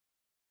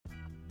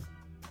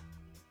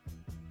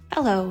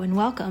Hello and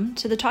welcome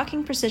to the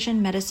Talking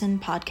Precision Medicine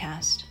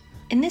podcast.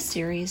 In this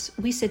series,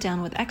 we sit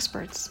down with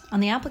experts on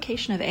the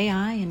application of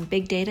AI and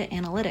big data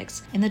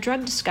analytics in the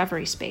drug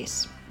discovery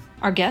space.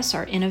 Our guests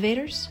are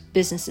innovators,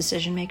 business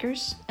decision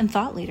makers, and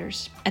thought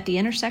leaders at the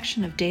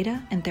intersection of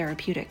data and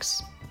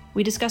therapeutics.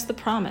 We discuss the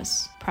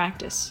promise,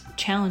 practice,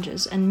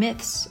 challenges, and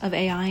myths of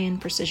AI in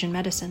precision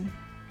medicine.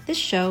 This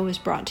show is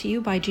brought to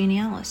you by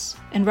Genialis,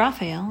 and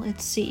Raphael,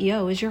 its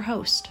CEO, is your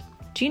host.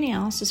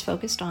 Genialis is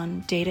focused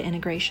on data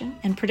integration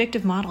and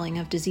predictive modeling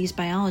of disease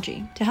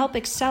biology to help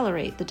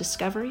accelerate the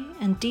discovery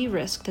and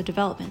de-risk the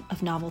development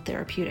of novel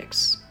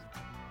therapeutics.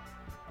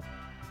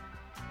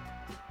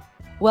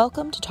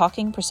 Welcome to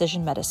Talking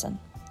Precision Medicine.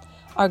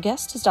 Our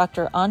guest is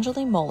Dr.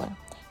 Anjali Moller,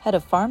 Head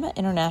of Pharma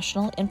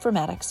International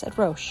Informatics at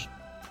Roche.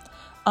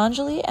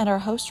 Anjali and our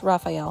host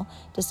Raphael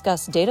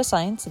discuss data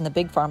science in the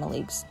big pharma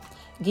leagues,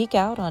 geek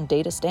out on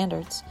data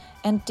standards,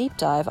 and deep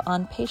dive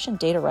on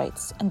patient data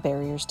rights and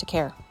barriers to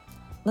care.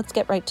 Let's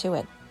get right to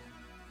it.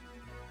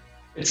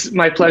 It's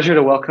my pleasure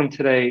to welcome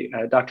today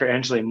Dr.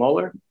 Anjali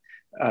Moller.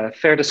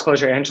 Fair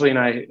disclosure, Anjali and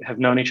I have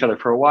known each other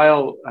for a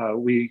while.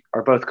 We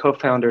are both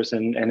co-founders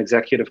and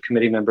executive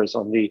committee members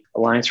on the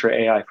Alliance for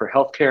AI for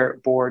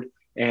Healthcare board,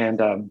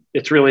 and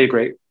it's really a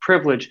great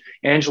privilege.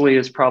 Anjali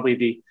is probably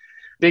the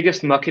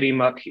biggest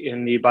muckety-muck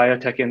in the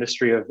biotech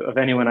industry of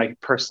anyone I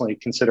personally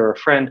consider a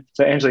friend.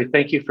 So Anjali,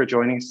 thank you for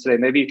joining us today.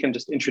 Maybe you can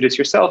just introduce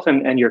yourself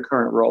and your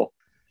current role.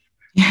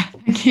 Yeah,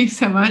 thank you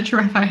so much,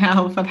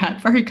 Raphael, for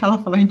that very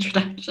colorful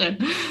introduction.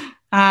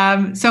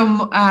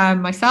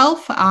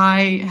 Myself,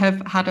 I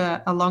have had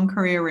a long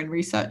career in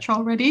research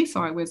already.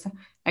 So I was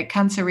at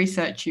Cancer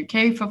Research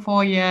UK for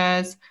 4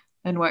 years,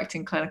 then worked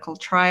in clinical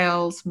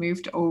trials,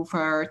 moved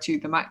over to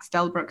the Max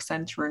Delbruck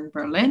Center in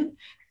Berlin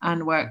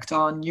and worked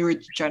on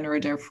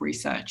neurodegenerative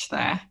research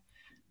there.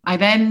 I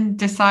then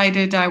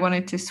decided I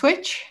wanted to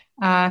switch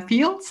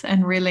fields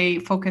and really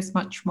focus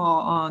much more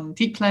on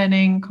deep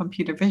learning,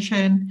 computer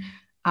vision.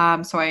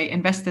 So I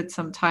invested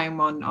some time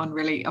on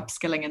really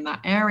upskilling in that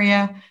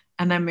area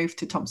and then moved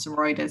to Thomson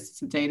Reuters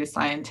as a data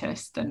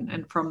scientist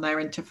and from there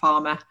into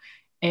pharma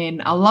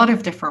in a lot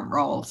of different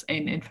roles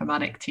in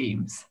informatic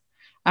teams.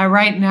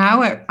 Right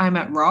now I'm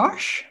at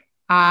Roche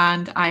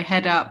and I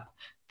head up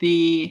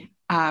the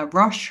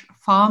Roche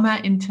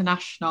Pharma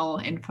International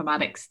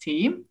Informatics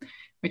team,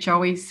 which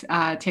always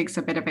takes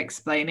a bit of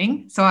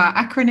explaining. So our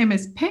acronym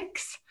is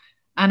PICS.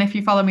 And if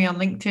you follow me on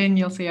LinkedIn,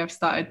 you'll see I've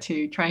started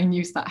to try and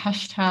use that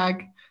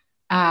hashtag.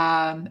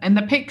 And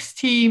the PICS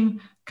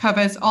team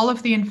covers all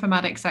of the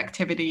informatics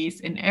activities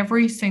in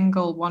every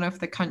single one of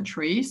the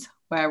countries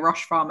where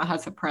Roche Pharma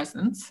has a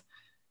presence,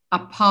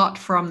 apart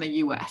from the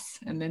US.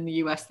 And in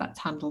the US, that's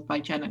handled by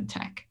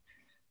Genentech.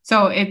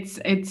 So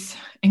it's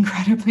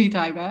incredibly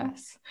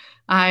diverse.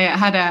 I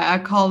had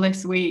a call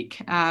this week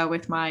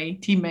with my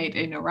teammate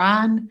in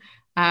Iran,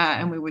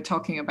 and we were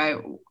talking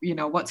about,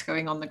 what's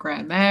going on the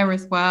ground there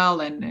as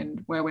well,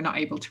 and where we're not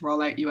able to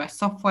roll out US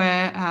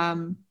software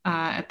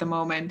at the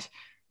moment.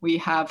 We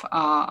have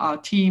our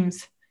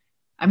teams,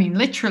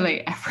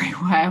 literally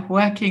everywhere,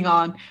 working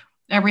on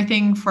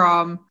everything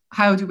from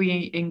how do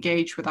we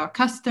engage with our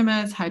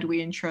customers? How do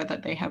we ensure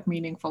that they have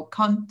meaningful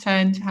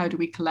content? How do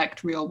we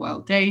collect real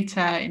world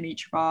data in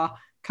each of our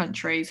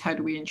countries? How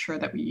do we ensure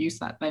that we use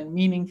that then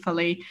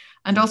meaningfully?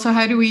 And also,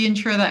 how do we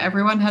ensure that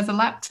everyone has a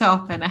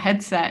laptop and a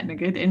headset and a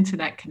good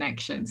internet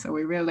connection? So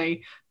we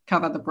really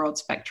cover the broad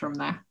spectrum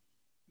there.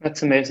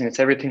 That's amazing. It's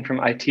everything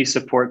from IT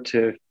support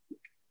to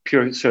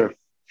pure sort of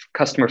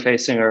customer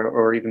facing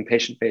or even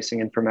patient facing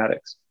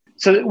informatics.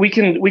 So we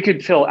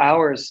could fill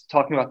hours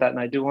talking about that. And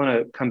I do want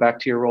to come back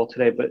to your role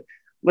today, but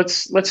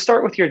let's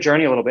start with your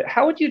journey a little bit.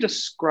 How would you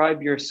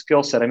describe your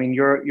skill set?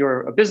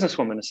 You're a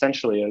businesswoman,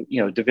 essentially,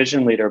 a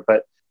division leader,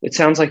 but it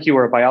sounds like you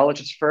were a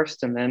biologist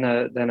first and then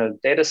a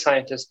data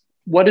scientist.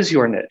 What is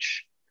your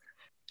niche?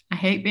 I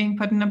hate being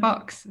put in a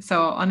box.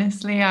 So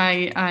honestly,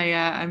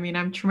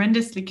 I'm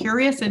tremendously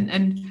curious.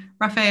 And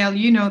Raphael,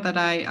 you know that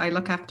I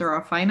look after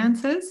our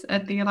finances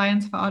at the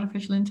Alliance for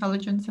Artificial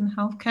Intelligence in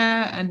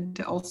Healthcare, and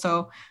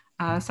also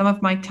some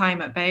of my time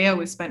at Bayer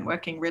was spent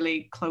working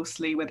really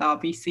closely with our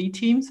VC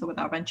team, so with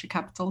our venture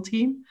capital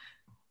team.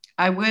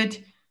 I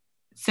would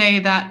say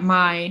that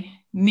my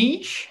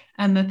niche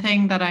and the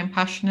thing that I'm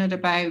passionate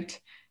about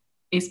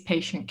is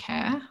patient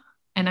care.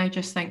 And I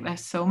just think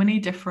there's so many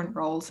different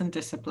roles and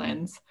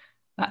disciplines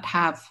that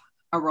have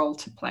a role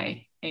to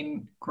play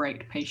in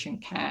great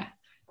patient care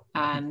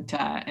and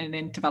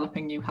in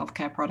developing new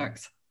healthcare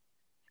products.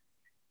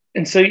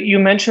 And so you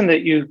mentioned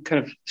that you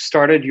kind of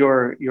started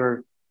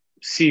your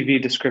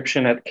CV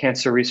description at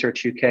Cancer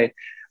Research UK.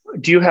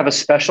 Do you have a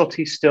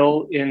specialty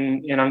still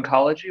in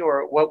oncology,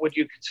 or what would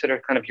you consider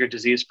kind of your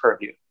disease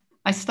purview?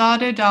 I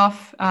started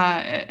off,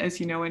 as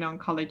you know, in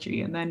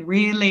oncology, and then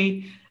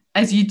really,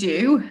 as you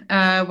do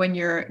when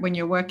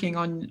you're working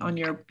on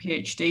your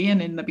PhD and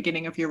in the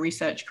beginning of your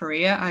research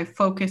career, I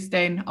focused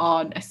in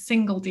on a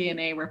single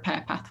DNA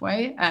repair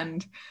pathway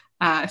and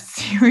a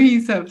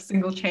series of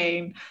single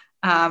chain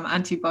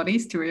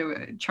antibodies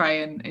to try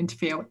and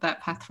interfere with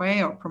that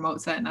pathway or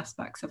promote certain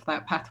aspects of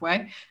that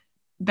pathway.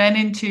 then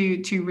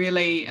into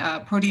really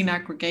protein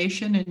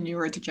aggregation and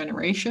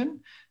neurodegeneration,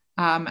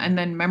 and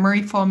then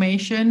memory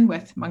formation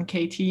with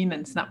MUNC18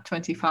 and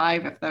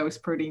SNAP25, if those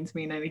proteins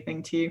mean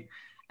anything to you.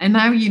 And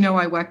now,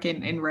 I work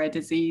in rare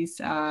disease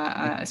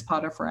as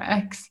part of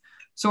RareX.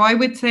 So I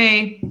would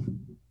say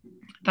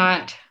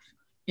that,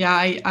 yeah,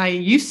 I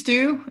used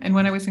to, and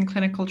when I was in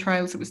clinical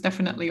trials, it was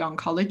definitely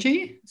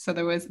oncology. So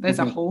there's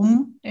a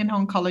home in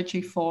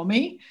oncology for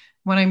me.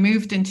 When I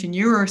moved into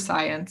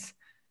neuroscience,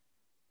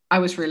 I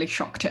was really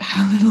shocked at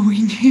how little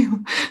we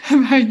knew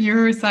about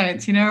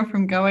neuroscience,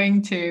 from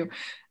going to,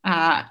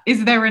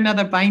 is there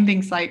another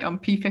binding site on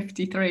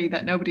P53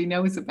 that nobody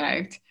knows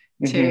about,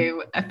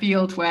 to a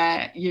field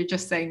where you're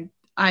just saying,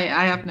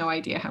 I have no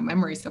idea how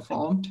memories are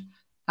formed.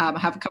 I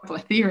have a couple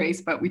of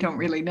theories, but we don't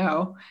really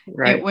know.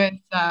 Right.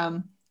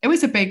 It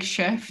was a big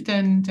shift.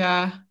 And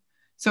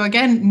so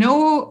again,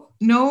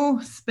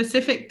 no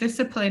specific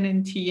discipline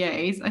in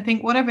TAs. I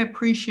think what I've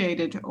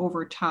appreciated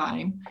over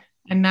time,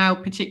 and now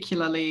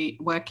particularly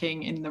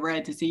working in the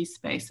rare disease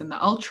space and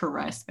the ultra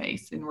rare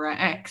space in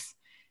RareX,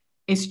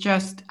 is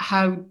just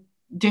how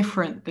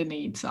different the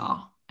needs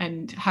are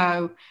and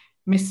how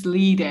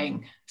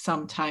misleading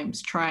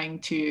sometimes trying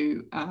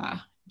to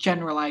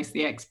generalize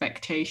the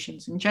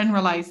expectations and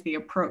generalize the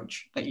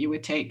approach that you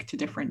would take to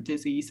different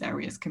disease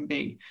areas can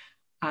be.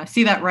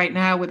 See that right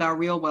now with our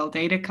real world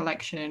data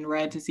collection in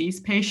rare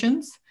disease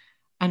patients.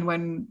 And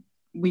when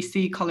we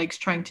see colleagues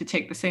trying to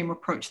take the same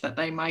approach that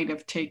they might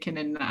have taken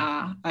in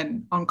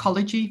an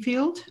oncology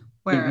field,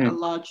 where a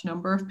large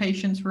number of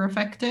patients were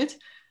affected,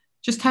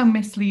 just how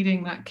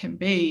misleading that can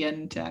be.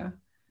 And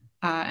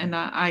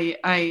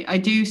I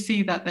do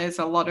see that there's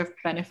a lot of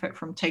benefit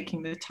from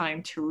taking the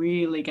time to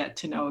really get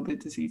to know the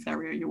disease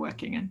area you're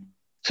working in.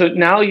 So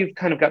now you've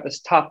kind of got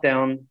this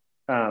top-down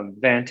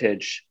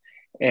vantage,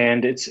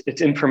 and it's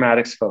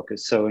informatics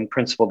focused. So in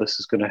principle, this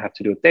is going to have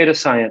to do with data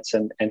science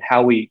and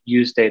how we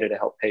use data to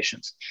help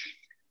patients.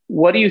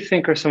 What do you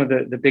think are some of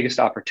the biggest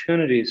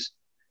opportunities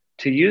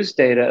to use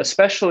data,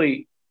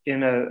 especially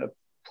in a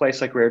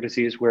place like rare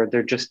disease where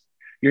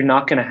you're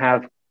not going to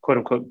have quote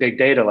unquote big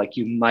data like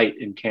you might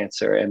in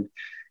cancer? And,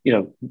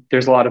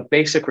 there's a lot of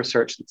basic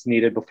research that's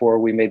needed before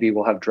we maybe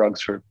will have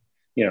drugs for,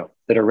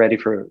 that are ready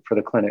for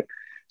the clinic.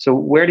 So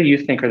where do you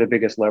think are the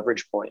biggest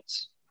leverage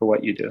points for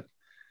what you do?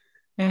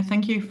 Yeah,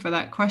 thank you for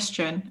that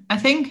question. I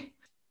think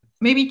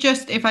maybe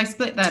just if I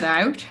split that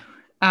out,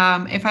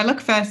 if I look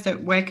first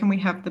at where can we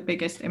have the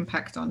biggest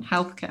impact on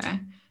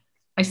healthcare,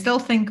 I still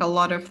think a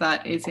lot of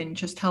that is in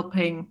just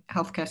helping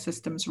healthcare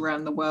systems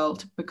around the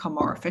world become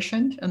more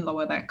efficient and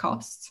lower their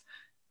costs.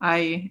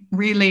 I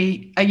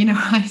really,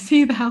 I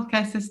see the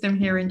healthcare system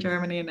here in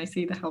Germany and I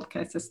see the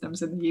healthcare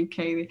systems in the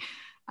UK.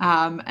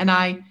 And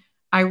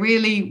I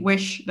really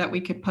wish that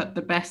we could put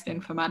the best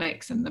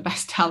informatics and the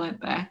best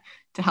talent there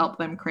to help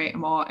them create a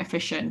more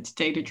efficient,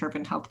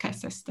 data-driven healthcare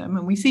system.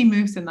 And we see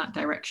moves in that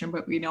direction,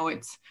 but we know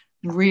it's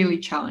really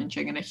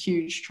challenging and a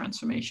huge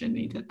transformation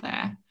needed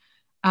there.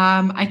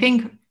 I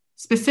think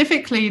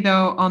specifically,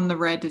 though, on the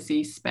rare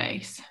disease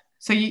space.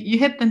 So you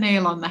hit the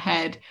nail on the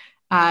head.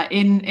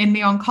 In the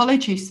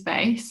oncology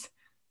space,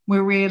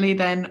 we're really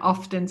then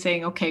often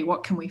saying, okay,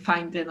 what can we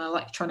find in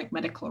electronic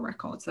medical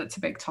records? That's a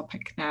big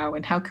topic now.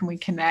 And how can we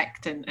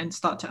connect and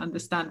start to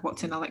understand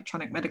what's in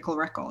electronic medical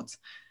records?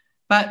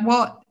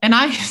 And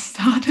I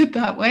started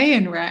that way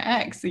in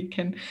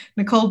RareX.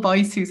 Nicole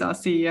Boyce, who's our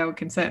CEO,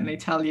 can certainly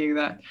tell you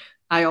that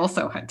I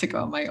also had to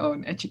go on my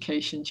own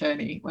education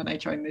journey when I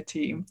joined the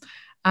team.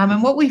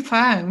 And what we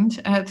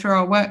found through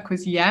our work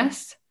was,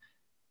 yes,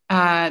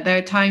 there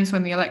are times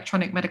when the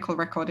electronic medical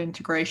record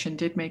integration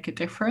did make a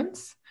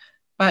difference.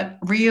 But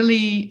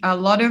really, a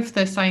lot of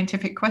the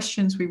scientific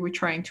questions we were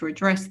trying to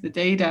address, the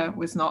data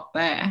was not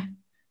there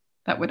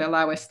that would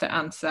allow us to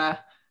answer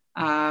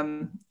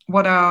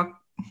what are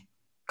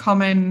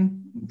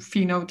common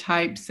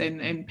phenotypes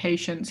in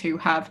patients who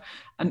have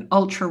an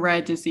ultra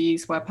rare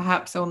disease where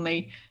perhaps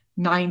only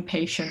 9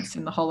 patients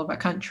in the whole of a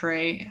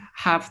country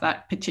have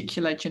that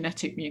particular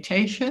genetic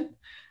mutation.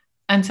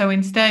 And so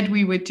instead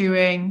we were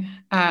doing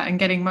and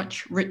getting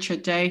much richer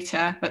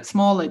data, but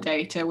smaller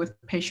data with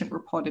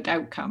patient-reported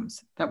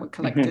outcomes that were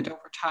collected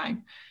over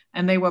time.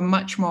 And they were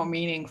much more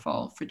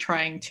meaningful for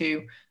trying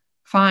to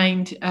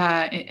find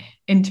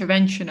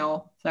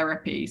interventional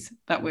therapies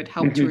that would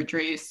help to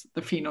address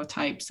the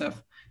phenotypes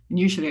of, and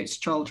usually it's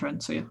children,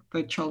 so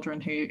the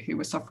children who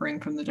were suffering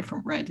from the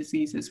different rare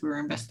diseases we were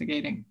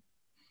investigating.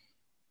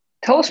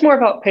 Tell us more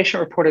about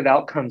patient-reported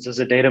outcomes as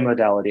a data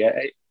modality.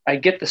 I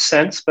get the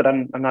sense, but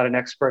I'm not an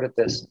expert at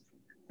this,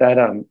 that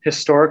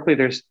historically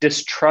there's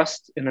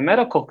distrust in the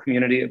medical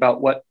community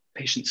about what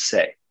patients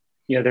say.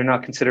 They're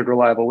not considered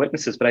reliable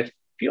witnesses, but I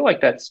feel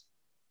like that's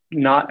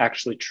not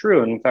actually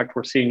true. And in fact,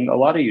 we're seeing a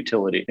lot of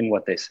utility in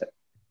what they say.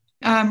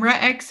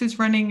 RareX is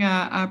running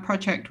a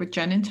project with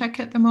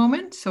Genentech at the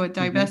moment, so a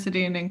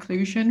diversity and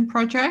inclusion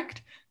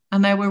project.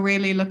 And they were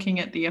really looking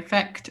at the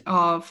effect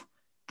of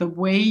the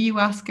way you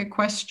ask a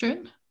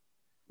question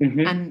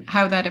and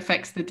how that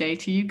affects the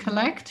data you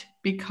collect.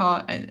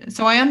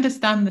 So I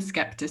understand the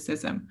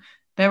skepticism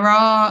there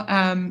are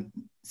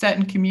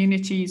certain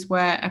communities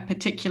where a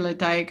particular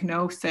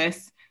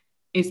diagnosis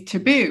is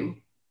taboo,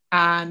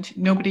 and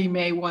nobody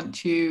may want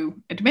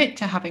to admit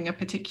to having a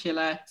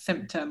particular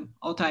symptom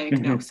or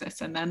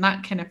diagnosis, and then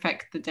that can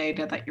affect the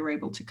data that you're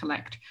able to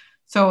collect.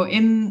 So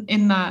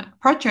in that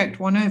project,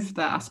 one of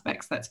the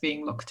aspects that's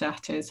being looked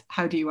at is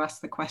how do you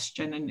ask the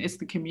question, and is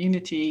the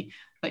community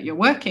that you're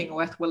working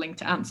with willing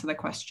to answer the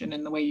question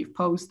in the way you've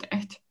posed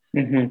it?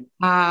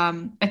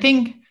 I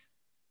think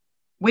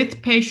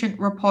with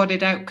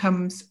patient-reported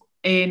outcomes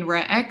in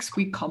RareX,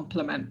 we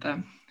complement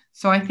them.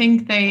 So I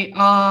think they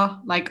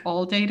are, like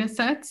all data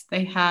sets,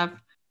 they have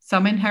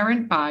some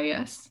inherent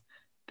bias.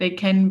 They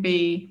can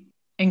be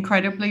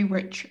incredibly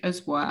rich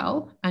as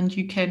well. And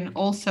you can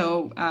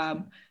also,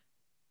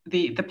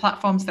 the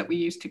platforms that we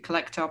use to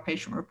collect our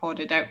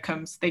patient-reported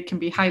outcomes, they can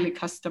be highly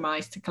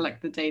customized to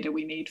collect the data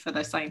we need for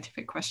the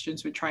scientific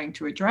questions we're trying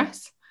to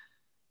address.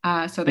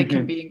 So they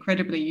can be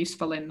incredibly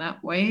useful in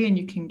that way. And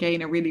you can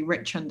gain a really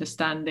rich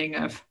understanding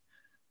of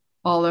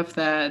all of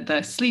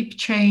the sleep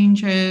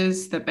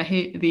changes,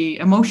 the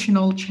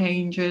emotional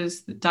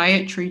changes, the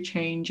dietary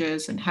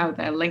changes, and how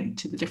they're linked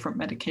to the different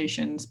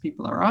medications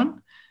people are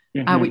on,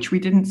 which we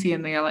didn't see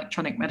in the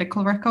electronic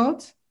medical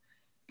records.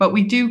 But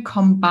we do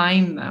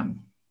combine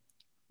them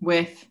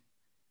with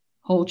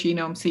whole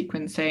genome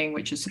sequencing,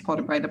 which is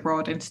supported by the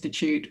Broad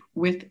Institute,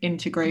 with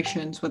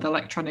integrations with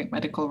electronic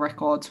medical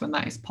records when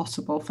that is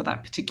possible for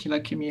that particular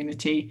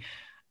community.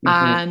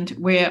 And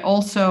we're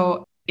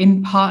also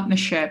in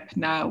partnership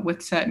now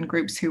with certain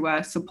groups who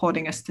are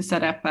supporting us to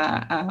set up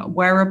a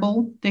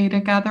wearable data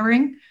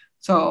gathering.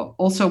 So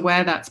also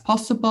where that's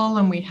possible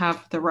and we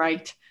have the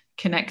right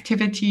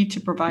connectivity to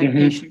provide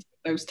patients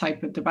with those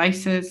type of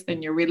devices,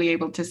 then you're really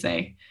able to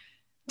say,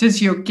 does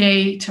your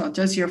gait or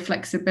does your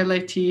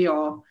flexibility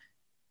or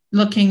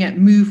looking at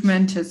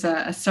movement as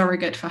a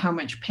surrogate for how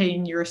much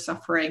pain you're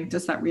suffering,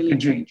 does that really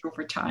change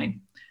over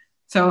time?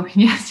 So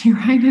yes, you're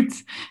right.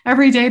 It's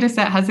every data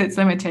set has its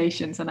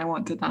limitations, and I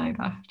won't deny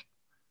that.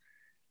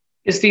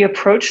 Is the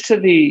approach to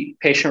the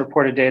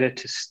patient-reported data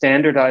to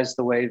standardize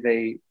the way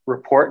they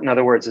report? In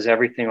other words, is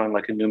everything on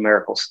like a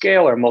numerical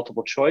scale or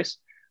multiple choice?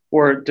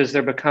 Or does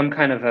there become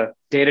kind of a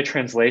data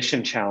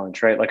translation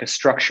challenge, right? Like a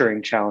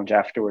structuring challenge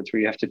afterwards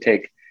where you have to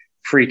take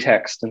free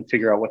text and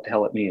figure out what the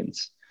hell it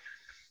means?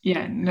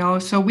 Yeah, no.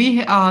 So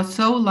we are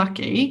so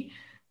lucky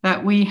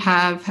that we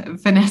have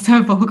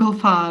Vanessa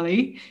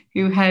Vogel-Farley,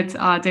 who heads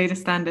our data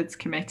standards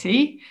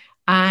committee,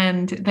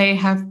 and they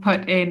have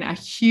put in a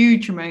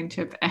huge amount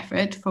of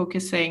effort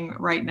focusing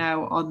right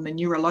now on the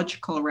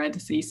neurological rare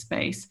disease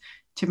space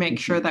to make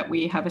sure that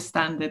we have a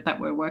standard that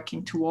we're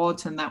working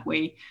towards, and that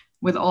we,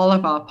 with all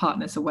of our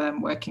partners, are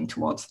working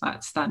towards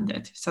that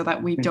standard, so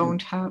that we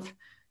don't have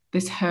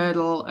this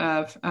hurdle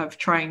of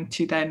trying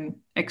to then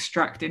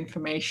extract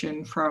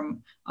information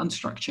from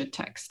unstructured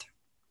text.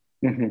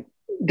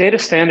 Data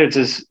standards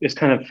is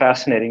kind of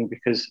fascinating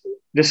because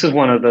this is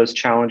one of those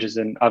challenges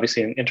and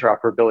obviously in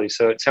interoperability.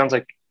 So it sounds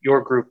like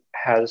your group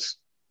has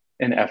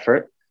an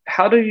effort.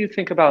 How do you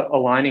think about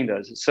aligning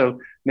those? So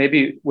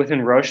maybe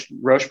within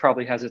Roche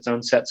probably has its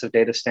own sets of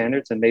data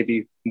standards and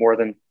maybe more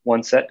than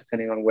one set,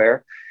 depending on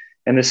where.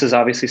 And this is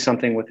obviously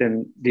something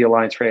within the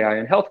Alliance for AI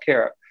in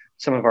Healthcare.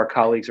 Some of our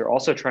colleagues are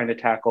also trying to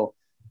tackle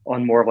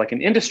on more of like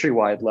an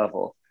industry-wide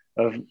level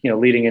of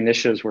leading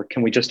initiatives where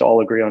can we just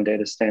all agree on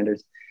data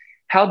standards?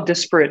 How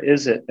disparate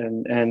is it?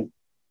 And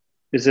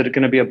is it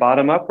going to be a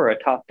bottom-up or a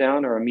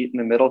top-down or a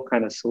meet-in-the-middle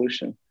kind of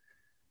solution?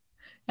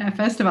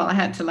 First of all, I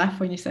had to laugh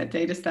when you said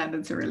data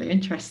standards are really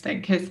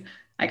interesting, because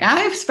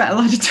I've spent a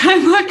lot of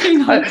time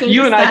working on data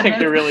you and standards. I think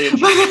they're really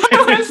interesting.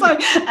 I was like,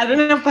 I don't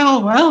know if the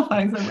whole world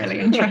finds them really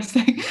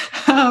interesting.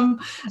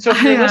 So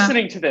if you're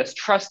listening to this,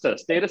 trust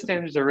us. Data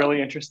standards are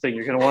really interesting.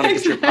 You're going to want to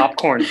get your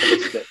popcorn for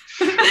this bit.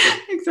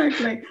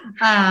 Exactly.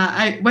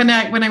 When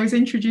I was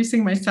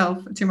introducing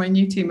myself to my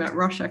new team at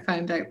Roche, I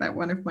found out that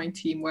one of my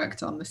team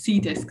worked on the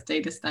CDISC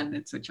data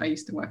standards, which I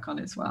used to work on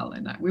as well.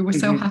 And we were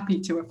so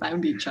happy to have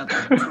found each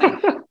other.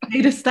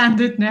 Data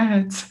standard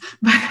nerds.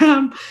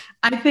 But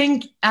I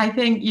think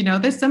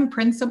there's some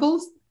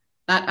principles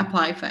that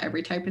apply for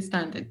every type of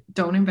standard.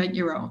 Don't invent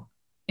your own.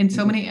 In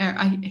so many areas,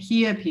 I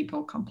hear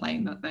people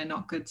complain that they're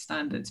not good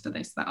standards for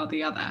this, that, or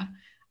the other.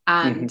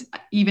 And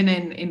even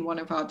in one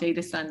of our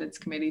data standards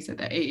committees at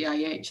the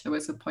AEIH, there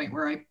was a point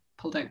where I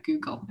pulled out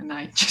Google and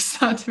I just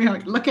started to be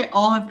like, look at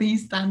all of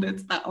these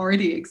standards that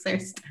already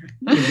exist.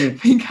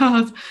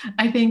 Because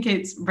I think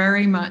it's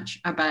very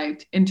much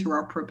about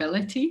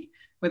interoperability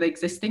with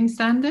existing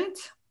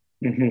standards.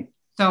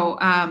 So,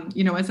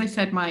 as I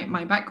said,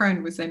 my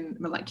background was in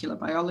molecular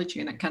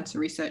biology and at Cancer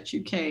Research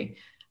UK.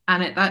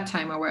 And at that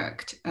time, I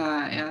worked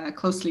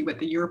closely with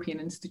the European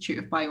Institute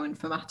of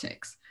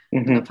Bioinformatics,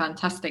 and a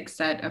fantastic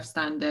set of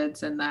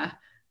standards and the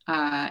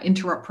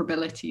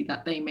interoperability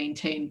that they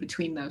maintain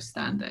between those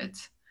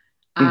standards.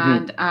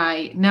 And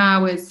I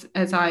now, as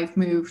I've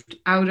moved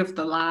out of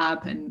the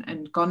lab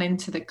and gone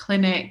into the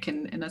clinic,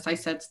 and as I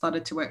said,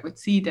 started to work with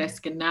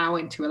CDISC and now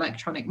into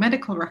electronic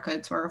medical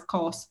records, where, of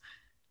course,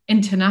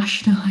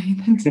 internationally.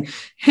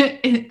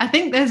 I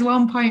think there's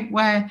one point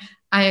where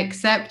I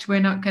accept we're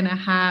not going to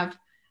have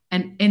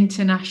an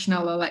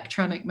international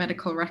electronic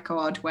medical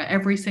record where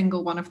every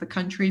single one of the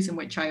countries in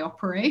which I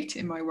operate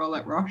in my role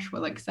at Roche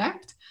will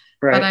accept.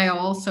 Right. But I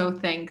also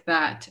think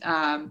that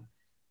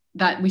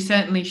that we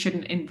certainly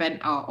shouldn't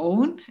invent our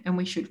own, and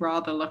we should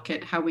rather look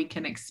at how we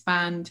can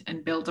expand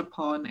and build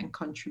upon and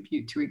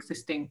contribute to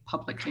existing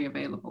publicly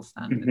available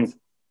standards.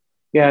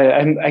 Yeah,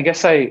 and I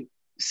guess I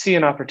see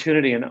an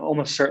opportunity, and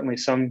almost certainly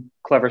some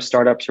clever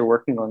startups are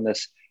working on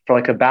this for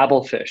like a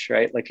Babelfish,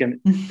 right? Like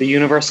in the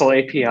universal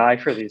API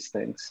for these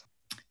things.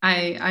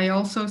 I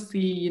also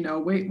see,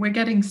 we're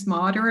getting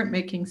smarter at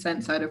making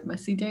sense out of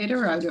messy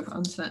data, out of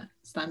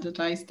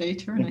unstandardized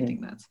data, and I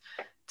think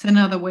it's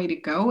another way to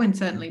go, and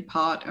certainly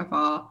part of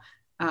our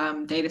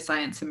data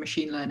science and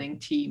machine learning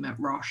team at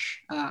Roche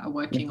are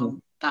working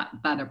on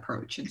that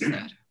approach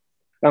instead.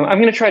 I'm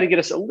going to try to get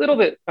us a little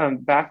bit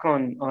back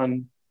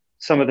on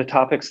some of the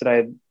topics that I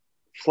had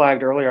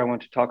flagged earlier I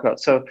want to talk about.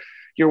 So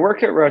your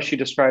work at Roche you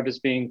described as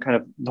being kind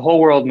of the whole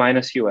world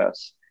minus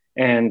US.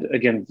 And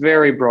again,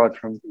 very broad,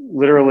 from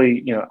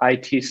literally,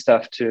 IT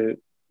stuff to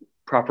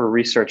proper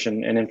research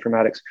and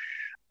informatics.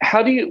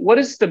 What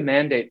is the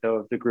mandate though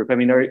of the group? I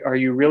mean, are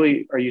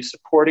you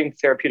supporting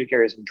therapeutic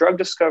areas in drug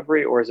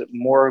discovery, or is it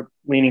more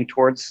leaning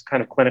towards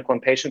kind of clinical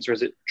and patients, or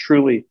is it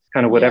truly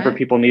kind of whatever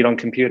people need on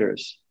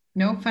computers?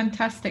 No,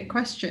 fantastic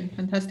question.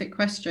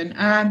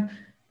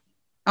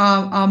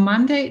 Our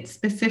mandate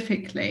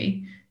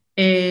specifically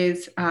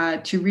is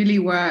to really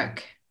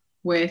work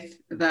with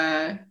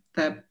the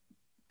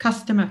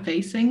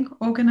customer-facing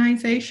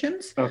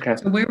organizations. Okay.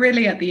 So we're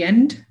really at the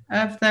end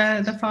of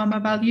the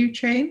pharma value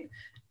chain.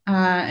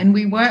 And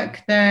we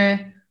work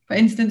there. For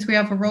instance, we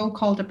have a role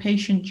called a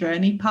patient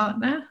journey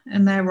partner,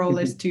 and their role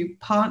is to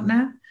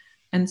partner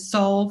and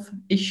solve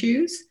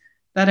issues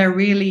that are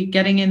really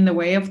getting in the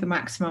way of the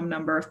maximum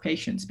number of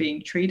patients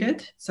being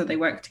treated. So they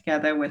work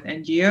together with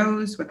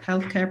NGOs, with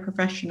healthcare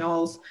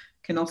professionals,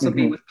 can also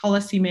be with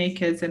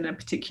policymakers in a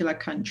particular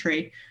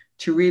country,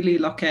 to really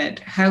look at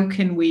how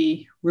can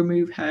we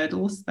remove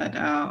hurdles that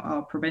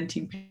are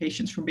preventing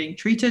patients from being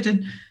treated.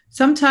 And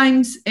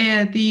sometimes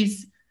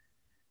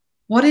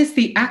what is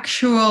the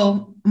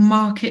actual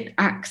market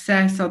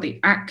access or the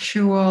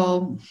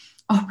actual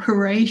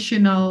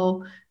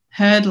operational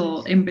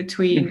hurdle in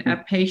between a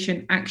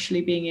patient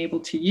actually being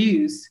able to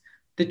use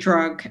the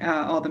drug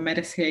or the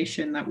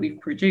medication that we've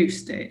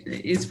produced?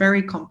 It is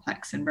very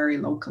complex and very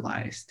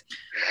localized.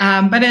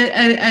 But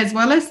as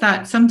well as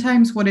that,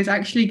 sometimes what is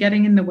actually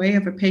getting in the way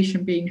of a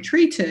patient being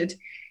treated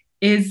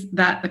is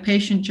that the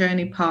patient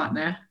journey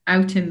partner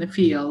out in the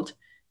field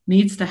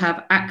needs to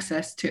have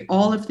access to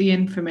all of the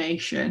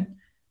information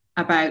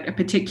about a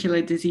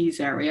particular disease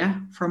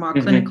area from our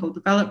clinical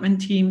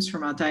development teams,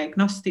 from our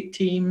diagnostic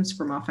teams,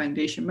 from our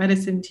foundation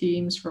medicine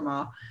teams, from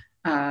our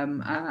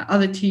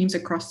other teams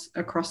across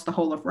the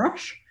whole of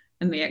Roche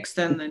and the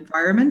external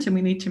environment. And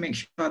we need to make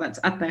sure that's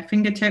at their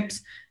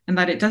fingertips, and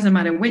that it doesn't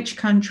matter which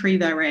country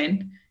they're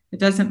in. It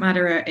doesn't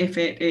matter if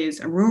it is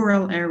a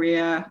rural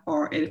area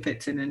or if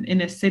it's in an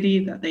inner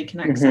city, that they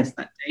can access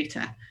that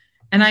data.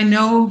 And I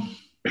know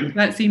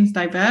that seems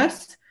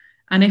diverse.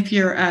 And if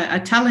you're a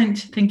talent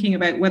thinking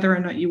about whether or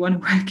not you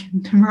want to work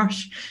in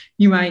Roche,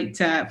 you might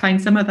find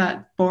some of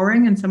that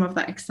boring and some of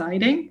that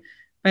exciting.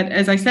 But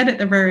as I said at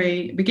the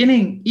very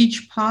beginning,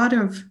 each part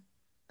of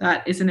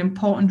that is an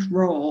important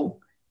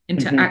role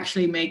into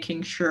actually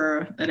making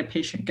sure that a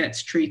patient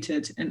gets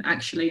treated and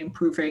actually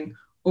improving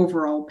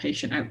overall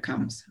patient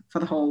outcomes for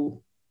the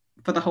whole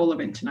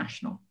of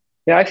international.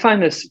 Yeah, I find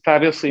this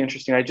fabulously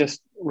interesting. I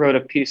just wrote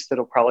a piece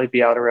that'll probably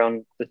be out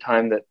around the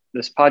time that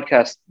this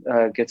podcast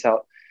gets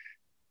out,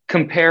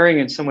 comparing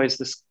in some ways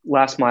this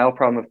last mile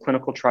problem of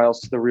clinical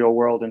trials to the real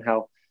world, and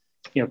how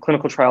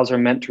clinical trials are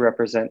meant to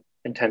represent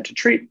intent to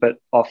treat, but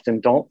often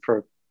don't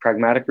for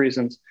pragmatic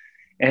reasons.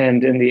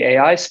 And in the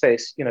AI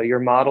space, your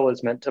model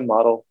is meant to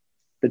model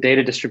the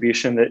data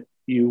distribution that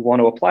you want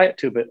to apply it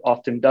to, but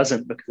often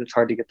doesn't, because it's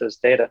hard to get those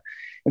data.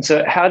 And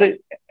so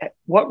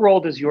what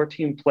role does your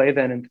team play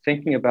then in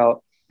thinking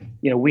about,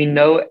 we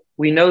know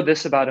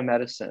this about a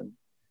medicine,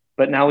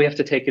 but now we have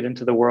to take it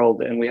into the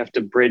world and we have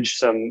to bridge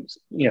some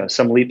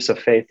leaps of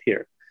faith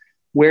here.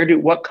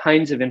 What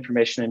kinds of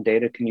information and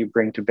data can you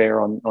bring to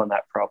bear on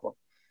that problem?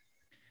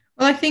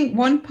 Well, I think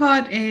one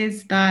part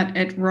is that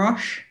at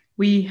Roche,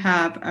 we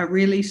have a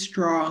really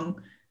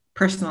strong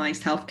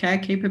personalized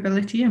healthcare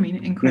capability. I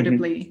mean,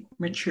 incredibly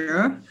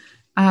mature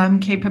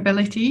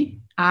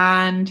capability.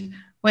 And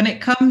when it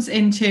comes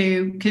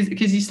into,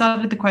 because you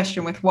started the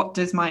question with what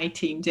does my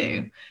team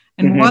do?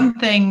 And one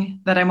thing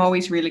that I'm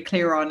always really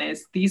clear on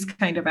is these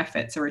kind of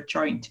efforts are a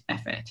joint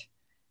effort.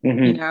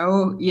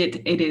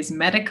 It is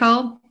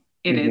medical,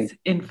 it is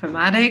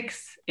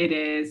informatics, it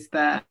is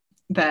the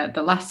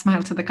last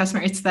mile to the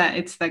customer. It's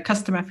the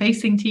customer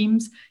facing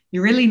teams.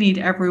 You really need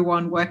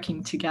everyone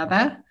working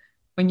together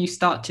when you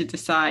start to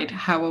decide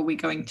how are we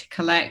going to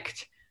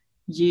collect,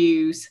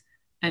 use,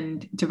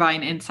 and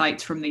divine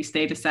insights from these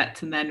data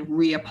sets and then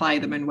reapply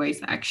them in ways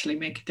that actually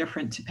make a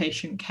difference to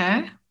patient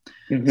care.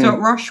 Mm-hmm. So at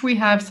Roche, we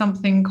have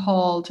something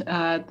called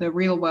the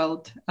Real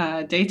World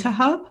Data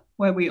Hub,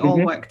 where we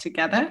all work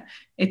together.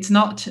 It's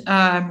not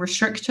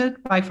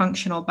restricted by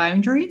functional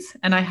boundaries.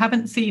 And I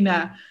haven't seen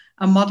a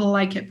model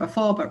like it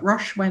before, but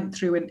Roche went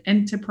through an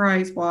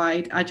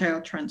enterprise-wide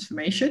agile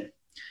transformation,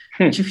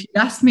 which if you'd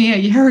asked me a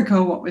year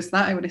ago, what was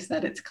that? I would have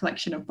said it's a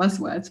collection of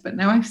buzzwords, but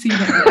now I've seen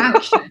it in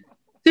action.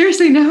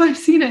 Seriously, now I've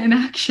seen it in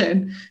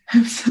action.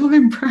 I'm so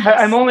impressed.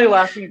 I'm only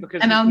laughing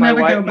because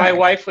my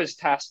wife was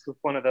tasked with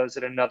one of those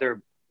at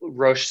another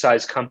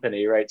Roche-sized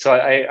company, right? So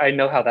I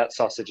know how that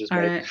sausage is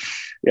made. Right.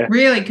 Yeah.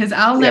 Really, because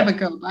I'll never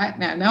go back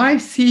now. Now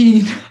I've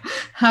seen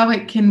how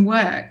it can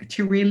work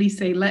to really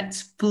say,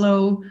 let's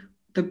flow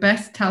the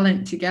best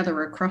talent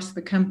together across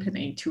the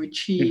company to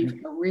achieve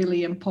a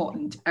really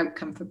important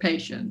outcome for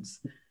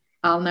patients.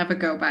 I'll never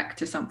go back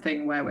to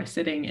something where we're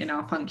sitting in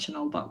our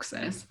functional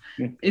boxes.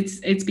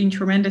 It's been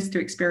tremendous to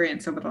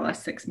experience over the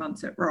last 6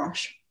 months at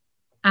Roche.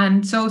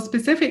 And so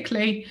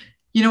specifically,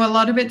 a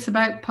lot of it's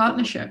about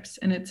partnerships,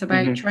 and it's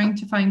about trying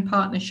to find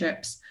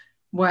partnerships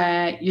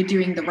where you're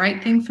doing the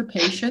right thing for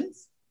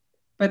patients,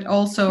 but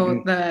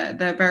also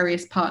the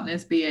various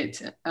partners, be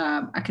it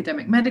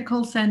academic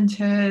medical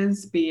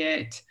centers, be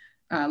it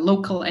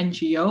local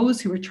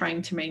NGOs who are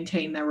trying to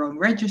maintain their own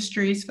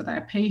registries for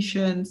their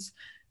patients,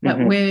 that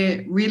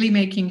we're really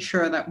making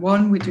sure that,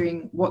 one, we're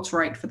doing what's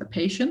right for the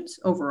patients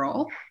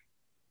overall.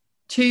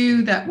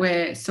 Two, that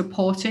we're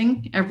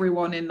supporting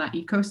everyone in that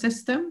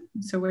ecosystem.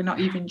 So we're not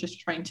even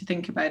just trying to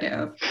think about it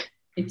of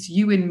it's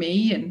you and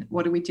me and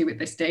what do we do with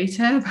this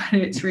data, but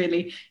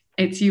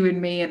it's you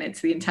and me and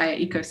it's the entire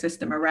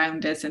ecosystem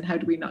around us, and how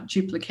do we not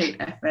duplicate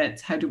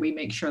efforts? How do we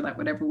make sure that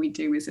whatever we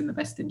do is in the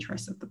best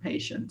interest of the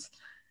patients?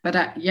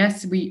 But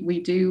yes, we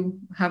do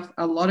have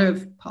a lot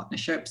of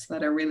partnerships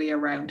that are really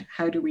around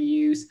how do we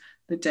use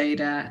the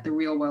data, the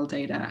real world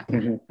data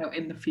out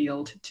in the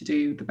field to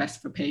do the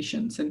best for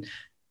patients, and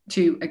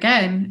to,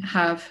 again,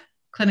 have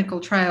clinical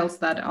trials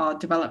that are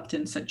developed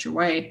in such a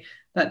way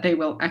that they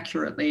will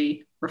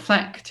accurately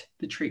reflect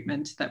the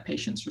treatment that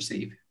patients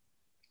receive.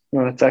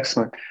 Well, that's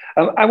excellent.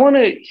 I want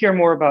to hear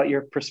more about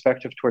your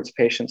perspective towards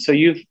patients. So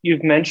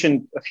you've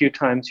mentioned a few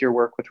times your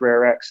work with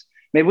RareX.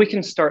 Maybe we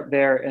can start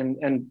there,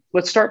 and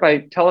let's start by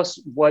tell us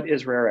what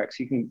is RareX.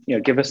 You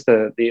can give us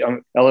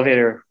the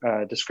elevator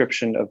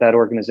description of that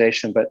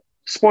organization, but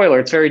spoiler,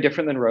 it's very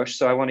different than Roche.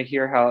 So I want to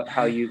hear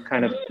how you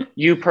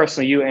you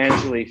personally, you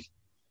Anjali,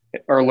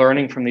 are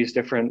learning from these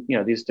different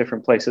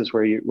places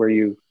where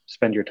you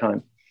spend your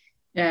time.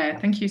 Yeah,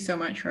 thank you so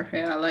much,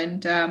 Raphael.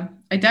 And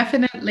I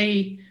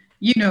definitely,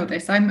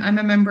 this, I'm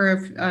a member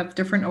of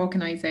different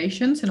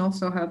organizations and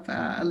also have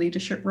a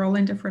leadership role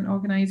in different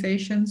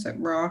organizations at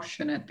Roche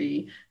and at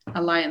the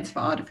Alliance for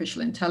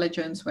Artificial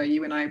Intelligence, where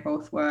you and I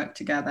both work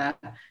together,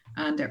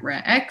 and at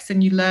RareX.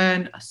 And you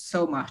learn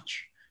so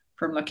much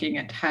from looking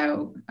at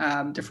how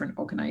different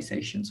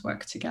organizations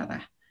work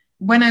together.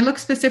 When I look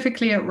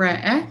specifically at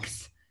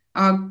RareX,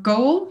 our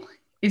goal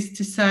is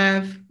to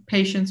serve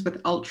patients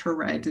with ultra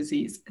rare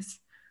diseases.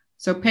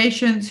 So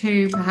patients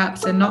who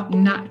perhaps are not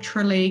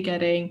naturally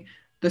getting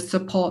the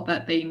support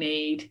that they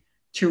need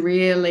to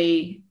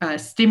really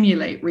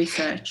stimulate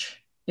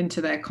research into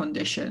their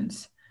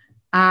conditions.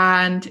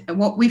 And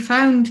what we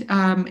found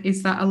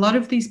is that a lot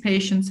of these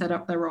patients set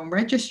up their own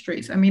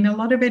registries. I mean, a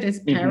lot of it is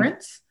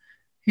parents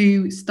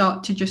who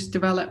start to just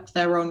develop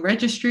their own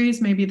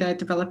registries. Maybe they're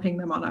developing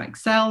them on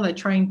Excel. They're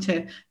trying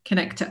to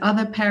connect to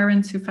other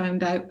parents who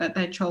found out that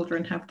their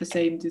children have the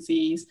same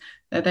disease.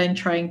 They're then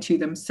trying to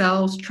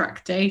themselves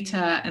track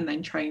data and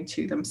then trying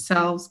to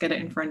themselves get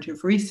it in front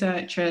of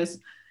researchers.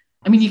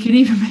 I mean, you can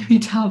even maybe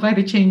tell by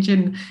the change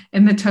in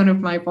the tone of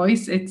my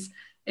voice,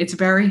 it's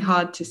very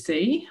hard to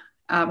see.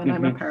 And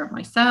I'm a parent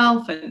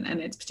myself,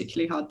 and it's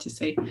particularly hard to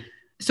see.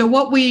 So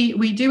what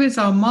we do as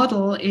our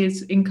model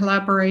is, in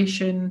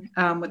collaboration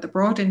with the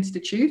Broad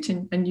Institute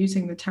and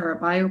using the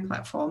TerraBio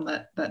platform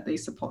that they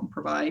support and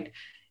provide,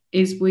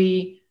 is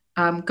we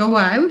go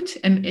out,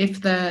 and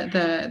if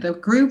the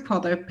group or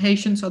the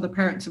patients or the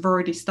parents have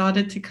already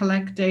started to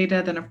collect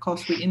data, then of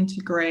course we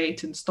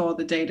integrate and store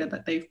the data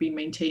that they've been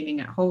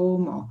maintaining at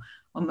home or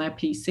on their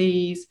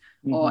PCs.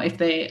 Or if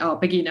they are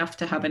big enough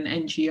to have an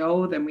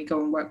NGO, then we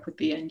go and work with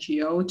the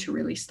NGO to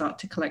really start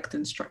to collect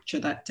and structure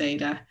that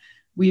data.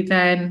 We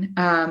then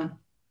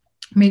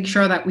make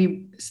sure that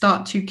we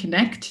start to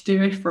connect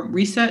to different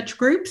research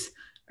groups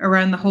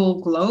around the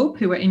whole globe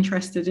who are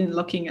interested in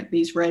looking at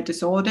these rare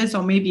disorders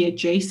or maybe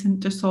adjacent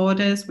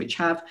disorders which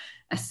have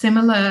a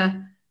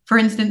similar, for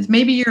instance,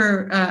 maybe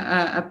you're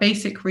a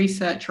basic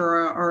researcher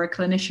or a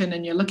clinician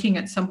and you're looking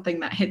at something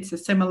that hits a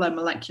similar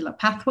molecular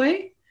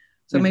pathway.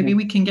 So maybe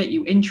we can get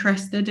you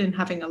interested in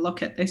having a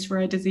look at this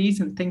rare disease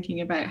and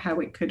thinking about how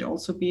it could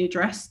also be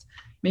addressed.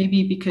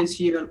 Maybe because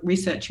you're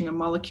researching a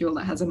molecule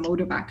that has a mode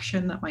of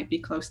action that might be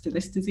close to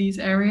this disease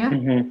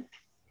area.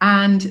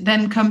 And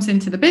then comes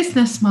into the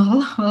business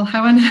model. Well,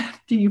 how on earth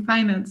do you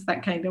finance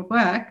that kind of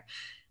work?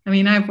 I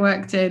mean, I've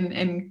worked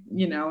in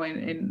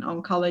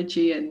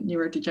oncology and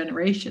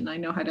neurodegeneration. I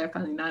know how to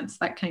finance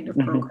that kind of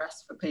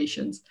progress for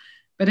patients.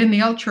 But in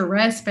the ultra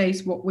rare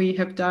space, what we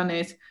have done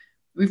is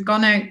we've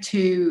gone out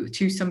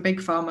to some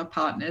big pharma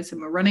partners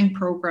and we're running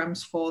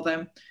programs for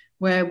them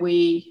where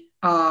we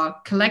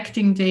are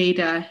collecting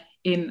data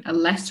in a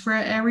less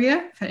rare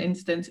area. For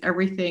instance,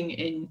 everything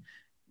in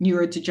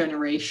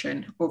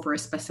neurodegeneration over a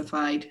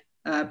specified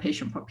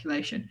patient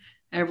population,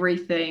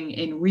 everything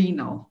in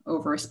renal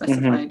over a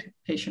specified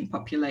patient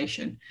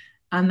population.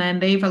 And then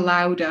they've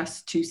allowed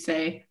us to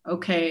say,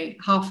 okay,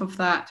 half of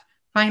that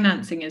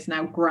financing is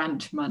now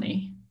grant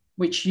money,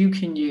 which you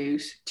can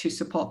use to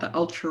support the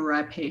ultra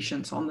rare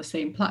patients on the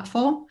same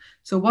platform.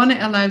 So one,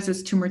 it allows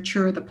us to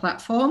mature the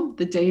platform,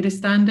 the data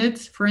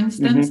standards, for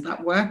instance.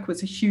 That work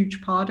was a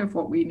huge part of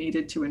what we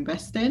needed to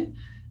invest in.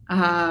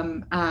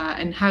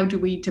 And how do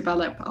we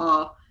develop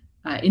our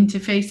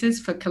interfaces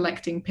for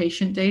collecting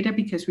patient data,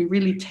 because we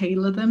really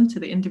tailor them to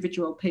the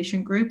individual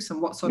patient groups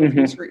and what sort of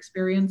user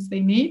experience they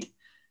need.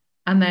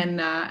 And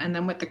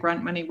then with the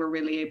grant money, we're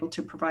really able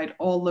to provide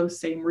all those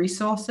same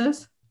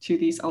resources to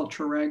these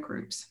ultra rare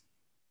groups.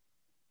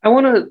 I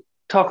want to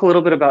talk a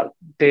little bit about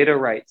data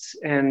rights,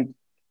 and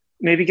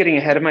maybe getting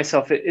ahead of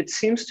myself. It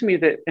seems to me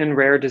that in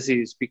rare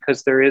disease,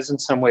 because there is in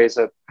some ways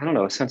a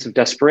sense of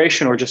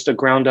desperation or just a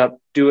ground up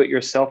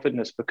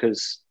do-it-yourselfedness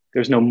because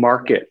there's no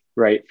market,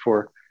 right,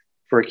 for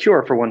a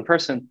cure for one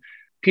person,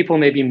 people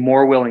may be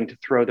more willing to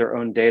throw their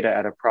own data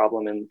at a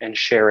problem and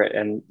share it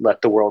and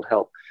let the world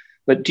help.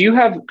 But do you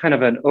have kind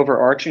of an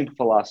overarching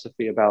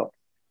philosophy about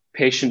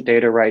patient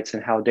data rights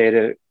and how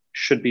data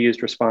should be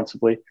used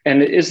responsibly?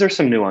 And is there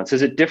some nuance?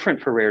 Is it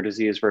different for rare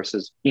disease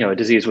versus, a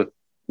disease with,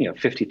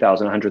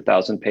 50,000,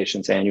 100,000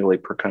 patients annually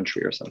per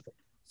country or something?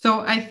 So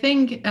I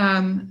think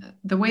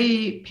the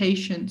way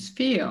patients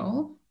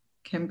feel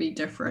can be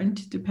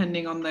different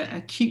depending on the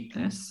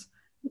acuteness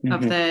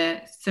of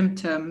their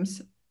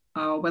symptoms,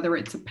 whether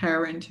it's a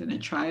parent and a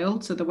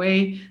child. So the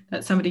way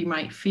that somebody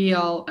might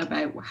feel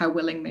about how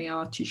willing they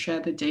are to share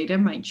the data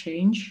might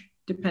change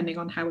depending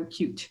on how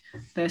acute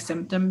their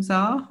symptoms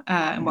are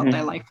and what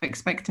their life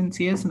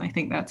expectancy is. And I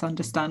think that's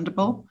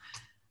understandable.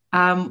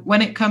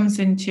 When it comes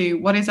into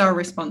what is our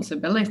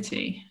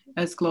responsibility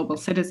as global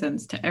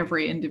citizens to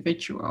every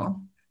individual,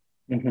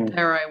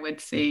 there I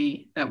would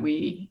say that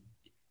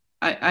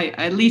I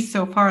at least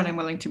so far, and I'm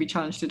willing to be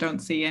challenged, I don't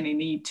see any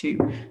need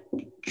to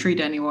treat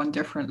anyone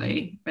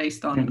differently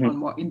based on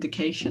what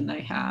indication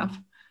they have.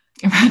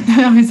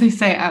 As I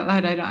say out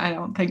loud, I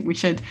don't think we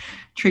should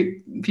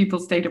treat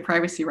people's data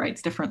privacy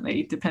rights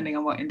differently depending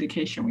on what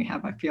indication we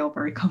have. I feel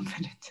very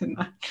confident in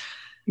that.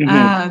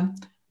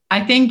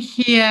 I think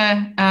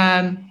here,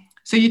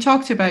 so you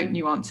talked about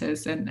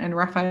nuances, and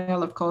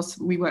Raphael, of course,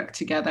 we work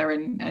together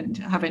and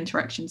have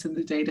interactions in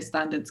the Data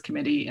Standards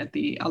Committee at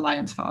the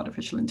Alliance for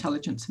Artificial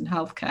Intelligence in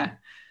Healthcare.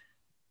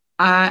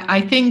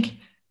 I think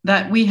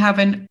that we have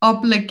an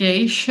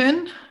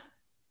obligation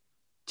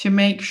to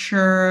make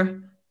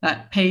sure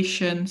that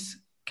patients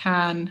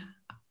can,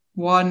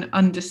 one,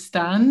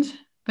 understand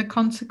the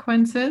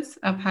consequences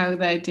of how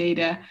their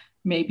data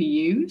may be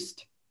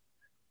used,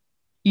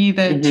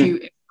 either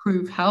to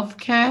improve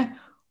healthcare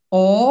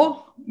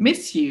or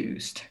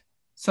misused,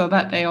 so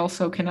that they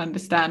also can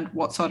understand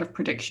what sort of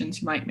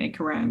predictions you might make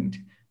around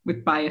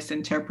with biased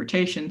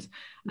interpretations.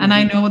 And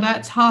I know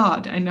that's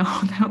hard. I know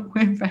that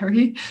we're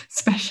very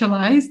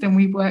specialized and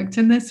we've worked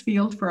in this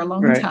field for a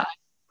long time.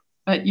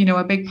 But,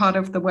 a big part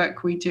of the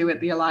work we do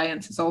at the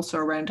Alliance is also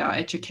around our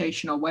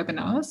educational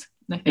webinars.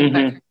 And I think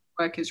that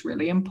work is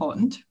really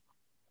important.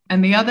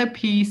 And the other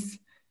piece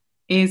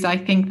is I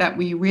think that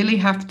we really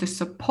have to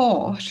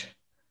support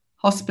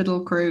hospital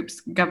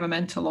groups,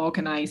 governmental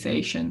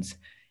organizations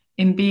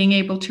in being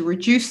able to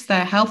reduce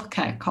their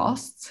healthcare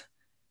costs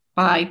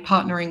by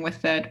partnering with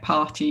third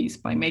parties,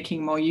 by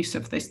making more use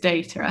of this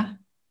data.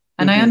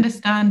 And I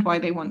understand why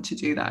they want to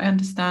do that. I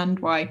understand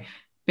why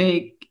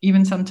big,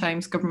 even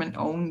sometimes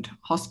government-owned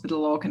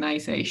hospital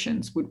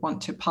organizations would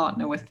want to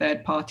partner with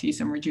third parties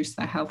and reduce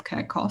their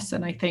healthcare costs.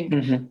 And I think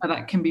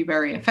that can be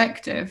very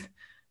effective,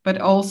 but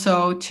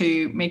also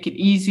to make it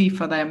easy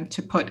for them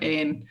to put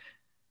in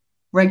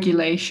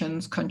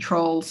regulations,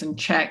 controls, and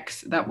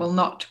checks that will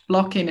not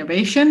block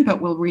innovation,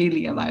 but will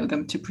really allow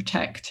them to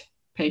protect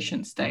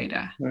patients'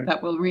 data,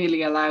 that will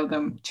really allow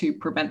them to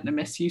prevent the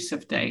misuse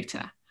of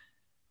data.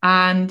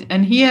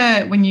 And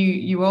here, when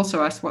you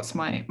also asked what's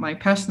my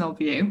personal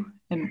view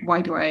and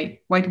why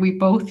do we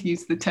both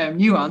use the term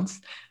nuance?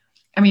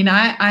 I mean,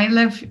 I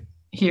live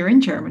here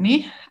in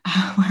Germany,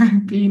 where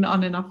I've been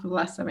on and off for the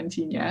last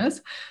 17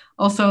 years.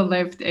 Also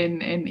lived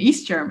in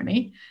East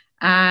Germany.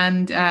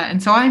 And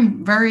so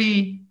I'm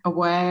very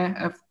aware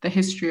of the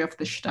history of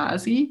the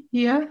Stasi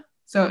here.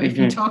 So if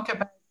you talk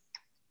about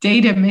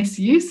data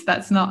misuse,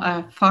 that's not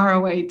a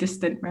faraway,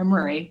 distant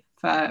memory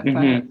for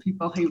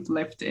people who've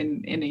lived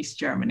in East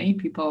Germany.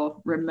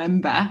 People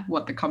remember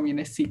what the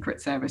Communist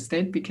Secret Service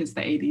did because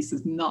the 80s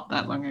is not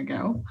that long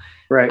ago.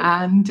 Right.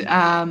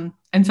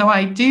 And so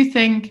I do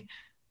think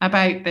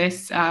about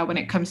this when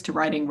it comes to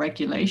writing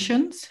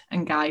regulations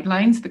and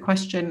guidelines. The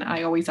question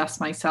I always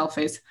ask myself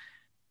is,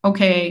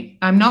 okay,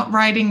 I'm not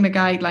writing the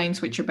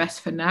guidelines which are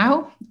best for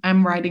now.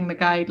 I'm writing the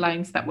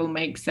guidelines that will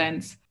make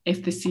sense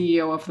if the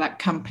CEO of that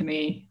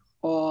company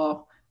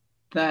or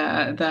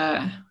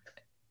the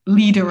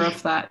leader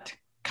of that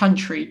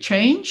country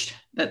changed,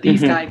 that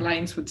these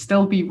guidelines would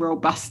still be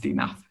robust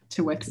enough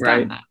to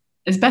withstand that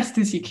as best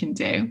as you can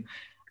do.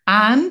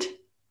 And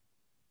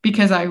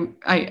because I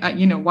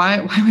why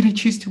would I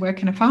choose to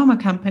work in a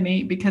pharma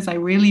company? Because I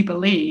really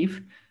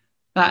believe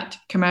that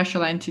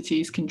commercial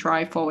entities can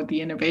drive forward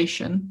the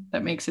innovation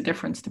that makes a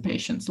difference to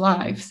patients'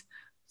 lives.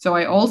 So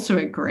I also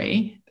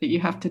agree that you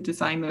have to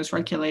design those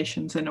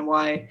regulations in a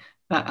way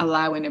that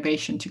allow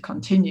innovation to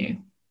continue.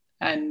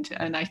 And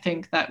I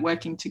think that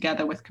working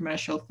together with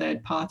commercial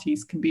third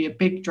parties can be a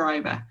big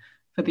driver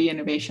for the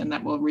innovation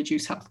that will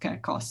reduce healthcare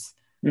costs.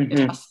 It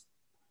has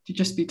to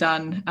just be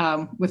done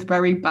with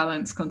very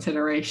balanced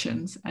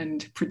considerations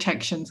and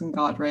protections and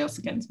guardrails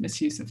against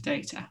misuse of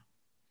data.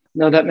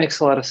 No, that makes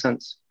a lot of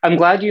sense. I'm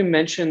glad you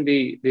mentioned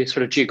the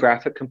sort of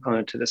geographic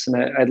component to this. And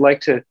I'd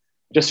like to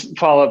just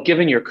follow up,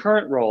 given your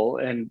current role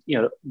and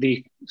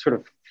the sort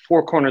of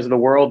four corners of the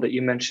world that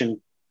you mentioned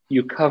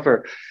you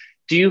cover,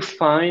 do you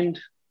find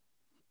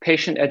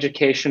patient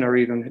education or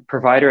even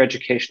provider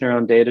education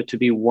around data to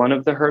be one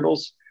of the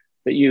hurdles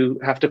that you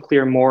have to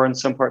clear more in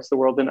some parts of the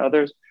world than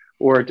others?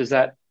 Or does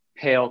that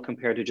pale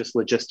compared to just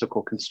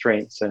logistical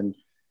constraints and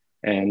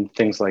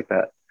things like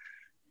that?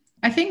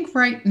 I think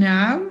right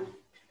now,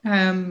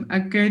 a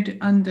good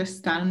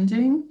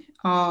understanding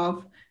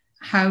of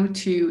how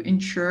to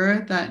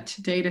ensure that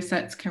data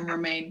sets can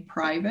remain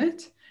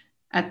private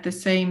at the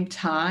same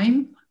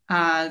time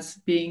as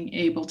being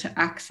able to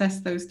access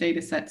those data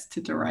sets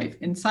to derive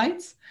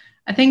insights.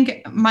 I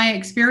think my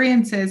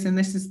experience is, and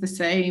this is the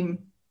same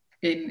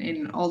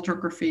in all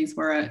geographies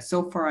where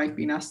so far I've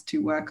been asked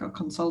to work or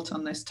consult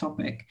on this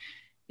topic,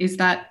 is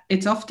that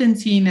it's often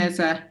seen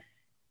as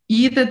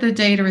either the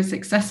data is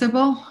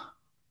accessible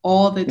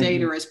or the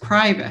data is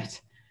private.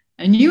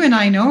 And you and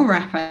I know,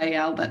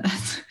 Raphael, that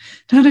that's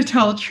not at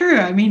all true.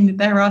 I mean,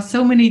 there are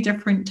so many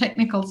different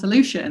technical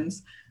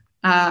solutions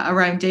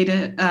around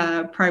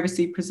data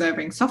privacy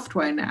preserving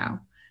software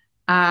now.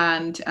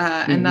 And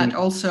that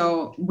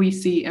also we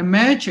see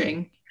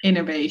emerging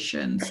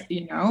innovations,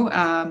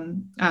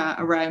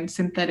 around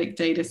synthetic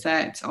data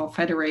sets or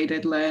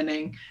federated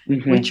learning,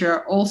 which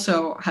are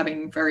also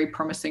having very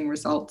promising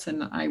results.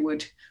 And I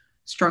would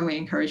strongly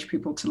encourage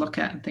people to look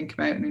at and think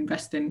about and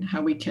invest in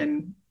how we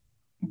can,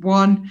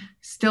 one,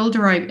 still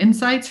derive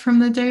insights from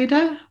the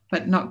data,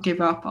 but not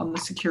give up on the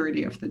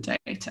security of the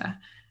data.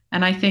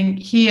 And I think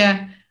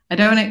here, I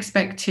don't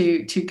expect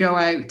to go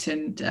out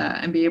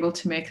and be able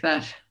to make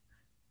that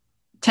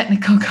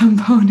technical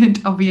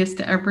component obvious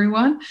to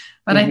everyone.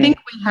 But I think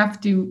we have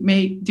to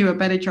do a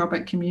better job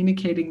at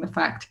communicating the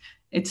fact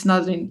it's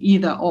not an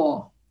either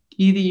or.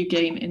 Either you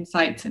gain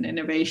insights and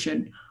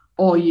innovation,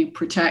 or you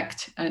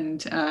protect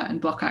and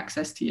block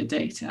access to your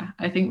data.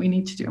 I think we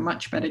need to do a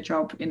much better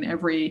job in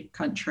every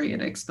country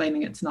at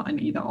explaining it's not an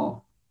either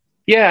or.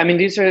 Yeah, I mean,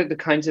 these are the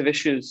kinds of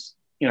issues,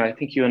 I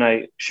think you and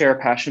I share a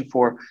passion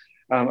for.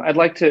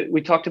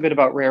 We talked a bit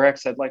about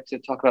RareX. I'd like to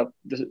talk about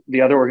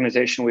the other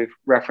organization we've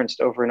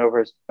referenced over and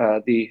over,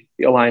 the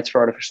Alliance for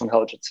Artificial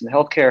Intelligence in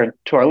Healthcare. And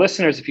to our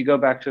listeners, if you go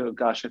back to,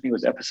 I think it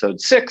was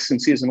episode 6 in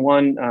season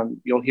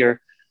 1, you'll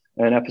hear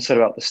an episode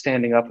about the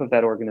standing up of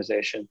that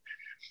organization.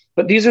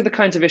 But these are the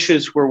kinds of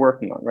issues we're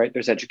working on, right?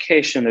 There's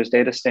education, there's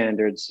data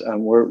standards.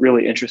 We're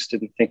really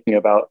interested in thinking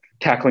about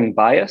tackling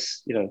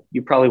bias.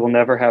 You probably will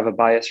never have a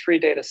bias-free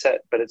data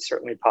set, but it's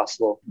certainly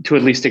possible to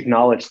at least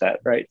acknowledge that,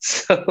 right?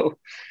 So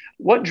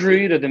what drew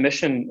you to the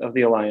mission of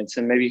the Alliance?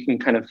 And maybe you can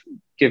kind of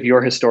give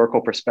your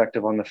historical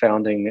perspective on the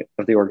founding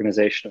of the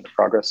organization and the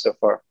progress so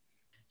far.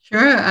 Sure,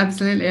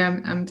 absolutely.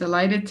 I'm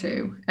delighted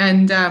to.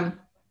 And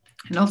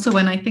also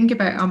when I think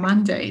about our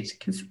mandate,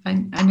 because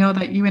I know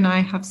that you and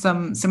I have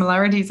some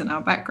similarities in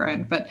our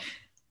background, but,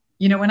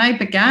 when I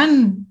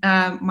began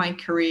my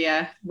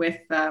career with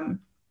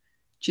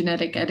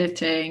genetic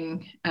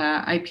editing,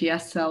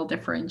 iPS cell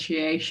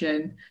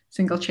differentiation,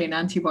 single chain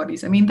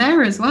antibodies, I mean,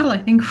 there as well, I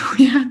think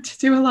we had to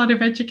do a lot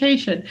of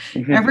education.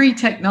 Every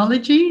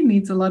technology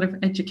needs a lot of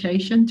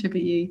education to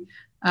be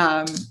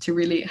to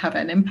really have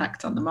an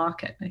impact on the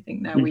market. I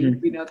think now we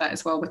know that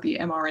as well with the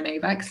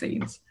mRNA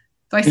vaccines.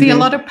 So I see a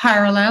lot of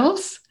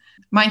parallels.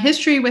 My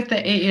history with the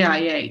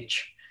AAIH,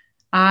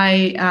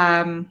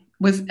 I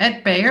was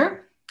at Bayer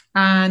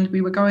and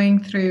we were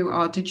going through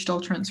our digital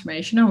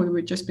transformation, or we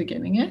were just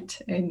beginning it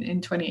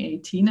in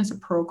 2018 as a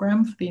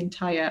program for the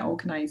entire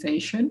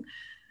organization.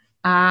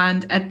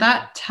 And at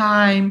that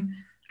time,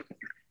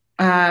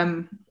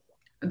 the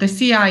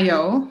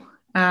CIO,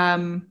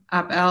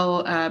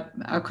 Abel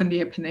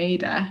Arcundia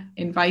Pineda,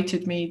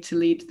 invited me to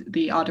lead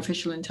the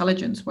artificial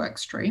intelligence work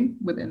stream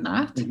within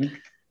that.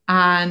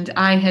 And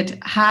I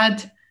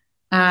had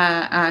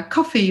a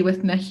coffee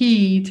with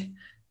Nahid,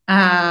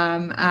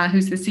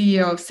 who's the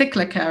CEO of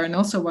Cyclica and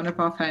also one of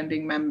our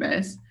founding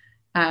members.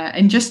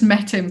 and just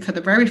met him for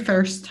the very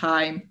first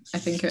time, I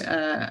think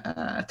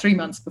 3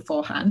 months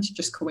beforehand,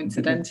 just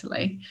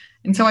coincidentally.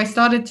 And so I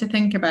started to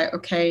think about,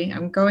 okay,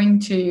 I'm going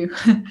to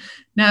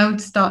now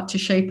start to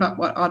shape up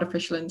what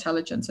artificial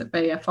intelligence at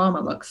Bayer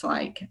Pharma looks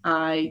like.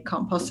 I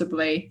can't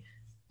possibly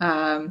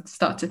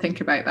start to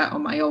think about that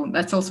on my own.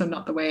 That's also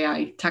not the way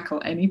I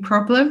tackle any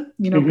problem.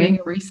 Being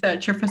a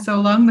researcher for so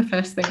long, the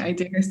first thing I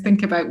do is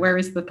think about where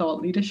is the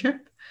thought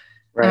leadership.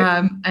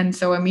 Right. And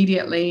so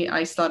immediately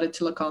I started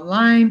to look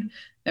online.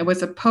 There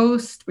was a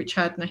post which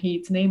had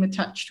Naheed's name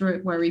attached to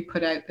it where he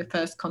put out the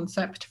first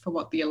concept for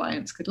what the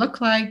alliance could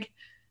look like.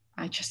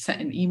 I just sent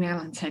an email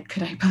and said,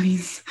 could I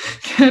please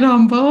get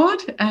on board?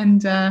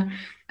 And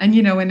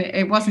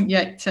it wasn't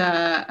yet,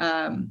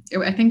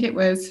 I think it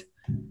was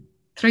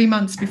 3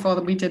 months before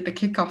that we did the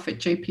kickoff at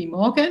JP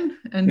Morgan.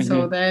 And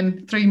so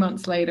then 3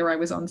 months later, I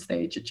was on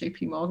stage at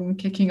JP Morgan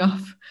kicking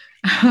off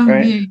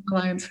the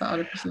Alliance for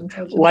Artificial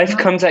Intelligence. Life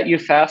comes at you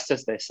fast,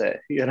 as they say,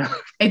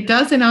 It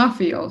does in our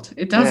field.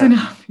 It does in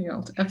our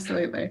field,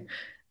 absolutely.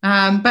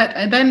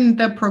 But then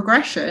the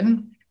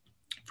progression,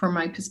 from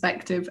my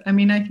perspective, I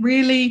mean, I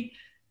really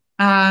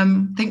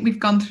think we've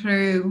gone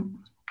through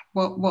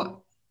what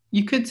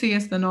you could see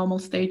as the normal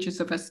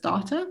stages of a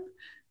startup.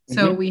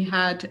 So we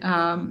had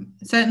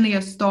certainly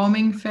a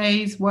storming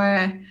phase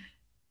where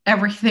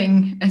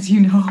everything, as you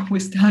know,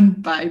 was done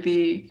by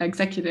the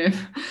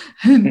executive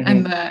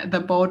and the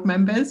board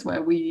members,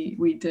 where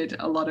we did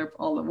a lot of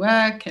all the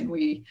work, and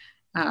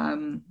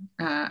and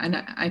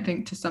I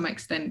think to some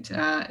extent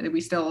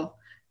we still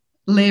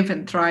live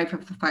and thrive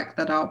with the fact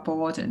that our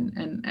board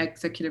and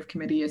executive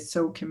committee is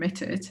so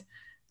committed.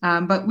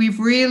 But we've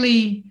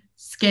really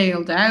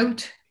scaled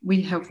out.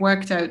 We have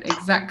worked out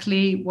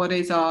exactly what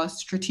is our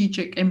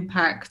strategic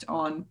impact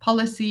on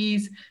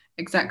policies,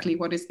 exactly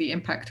what is the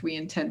impact we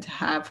intend to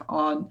have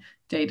on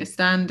data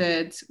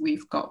standards.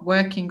 We've got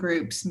working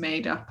groups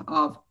made up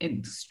of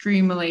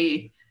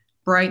extremely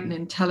bright and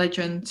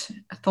intelligent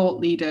thought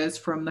leaders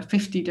from the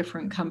 50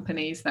 different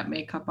companies that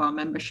make up our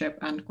membership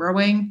and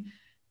growing.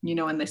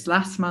 In this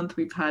last month,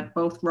 we've had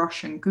both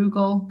Roche and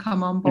Google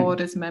come on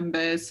board as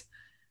members,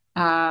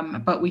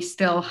 but we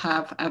still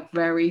have a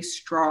very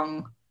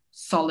strong,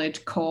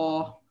 solid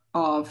core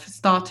of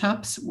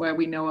startups where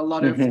we know a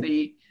lot of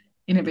the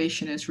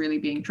innovation is really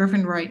being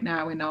driven right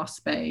now in our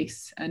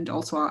space, and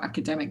also our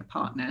academic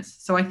partners.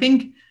 So I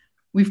think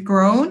we've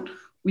grown,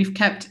 we've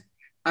kept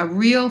a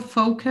real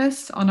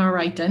focus on our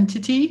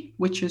identity,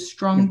 which is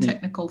strong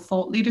technical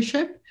thought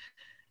leadership.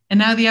 And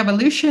now the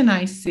evolution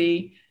I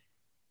see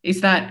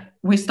is that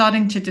we're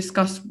starting to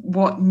discuss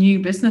what new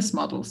business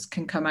models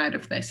can come out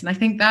of this. And I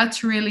think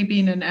that's really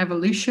been an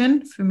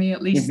evolution for me,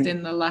 at least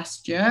in the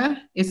last year,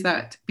 is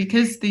that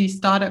because the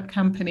startup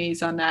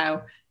companies are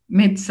now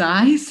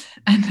mid-size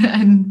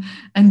and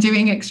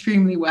doing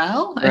extremely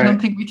well, I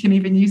don't think we can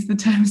even use the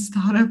term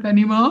startup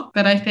anymore.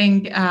 But I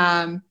think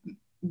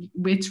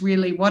it's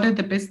really, what are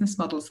the business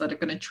models that are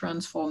going to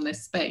transform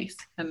this space?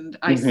 And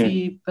I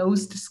see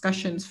those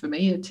discussions for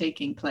me are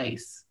taking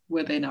place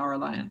within our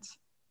alliance.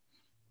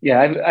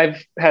 Yeah,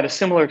 I've had a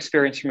similar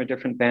experience from a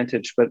different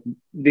vantage, but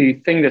the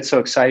thing that's so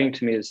exciting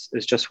to me is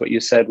just what you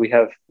said. We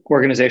have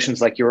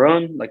organizations like your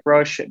own, like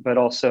Roche, but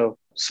also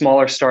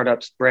smaller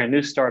startups, brand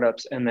new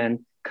startups, and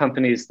then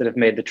companies that have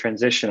made the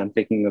transition. I'm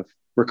thinking of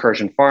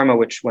Recursion Pharma,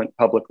 which went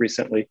public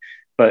recently,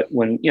 but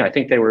when, I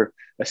think they were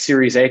a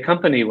Series A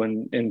company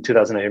when in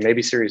 2008, or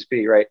maybe Series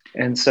B, right?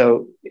 And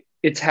so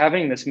it's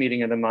having this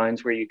meeting of the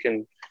minds where you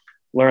can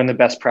learn the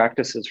best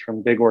practices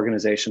from big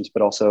organizations,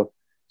 but also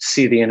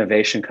see the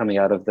innovation coming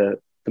out of the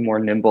more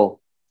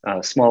nimble,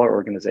 smaller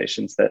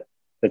organizations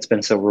that's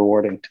been so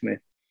rewarding to me.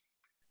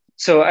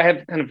 So I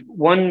have kind of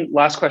one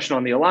last question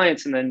on the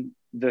Alliance, and then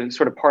the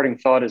sort of parting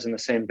thought is in the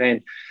same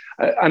vein.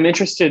 I'm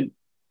interested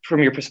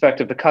from your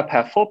perspective, the cup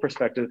half full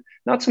perspective,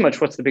 not so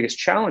much what's the biggest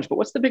challenge, but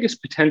what's the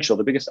biggest potential,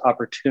 the biggest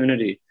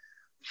opportunity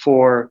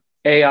for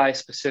AI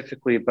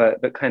specifically,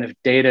 but kind of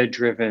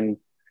data-driven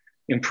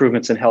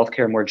improvements in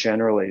healthcare more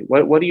generally.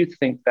 What do you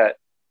think that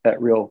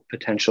real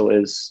potential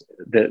is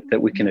that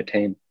we can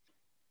attain?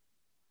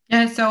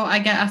 Yeah, so I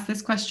get asked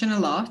this question a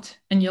lot,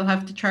 and you'll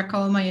have to track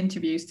all my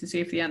interviews to see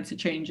if the answer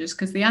changes,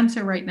 because the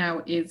answer right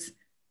now is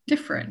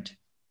different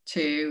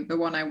to the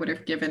one I would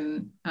have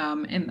given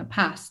in the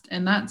past.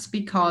 And that's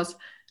because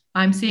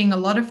I'm seeing a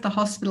lot of the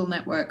hospital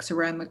networks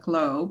around the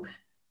globe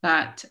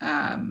that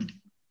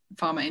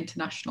Pharma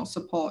International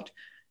support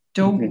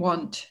don't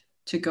want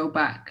to go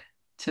back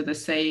to the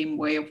same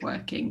way of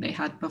working they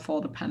had before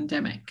the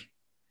pandemic.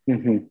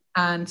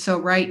 And so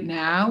right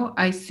now,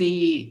 I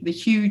see the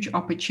huge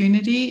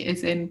opportunity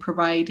is in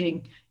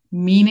providing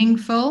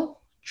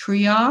meaningful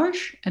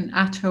triage and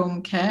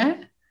at-home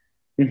care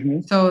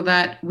so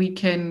that we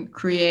can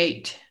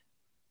create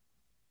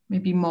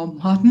maybe more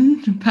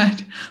modern,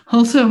 but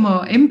also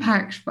more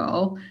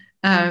impactful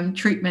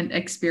treatment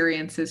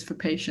experiences for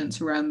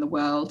patients around the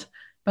world.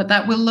 But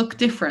that will look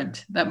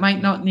different. That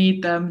might not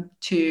need them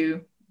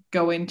to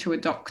go into a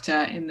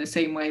doctor in the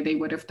same way they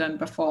would have done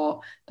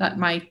before. That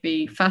might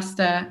be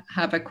faster,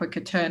 have a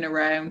quicker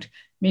turnaround,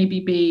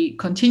 maybe be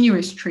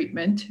continuous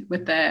treatment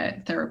with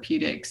their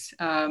therapeutics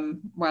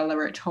while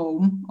they're at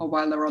home or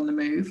while they're on the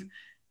move.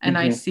 And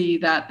I see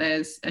that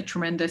there's a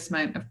tremendous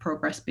amount of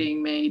progress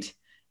being made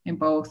in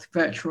both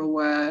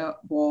virtual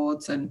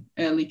wards and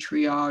early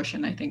triage.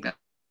 And I think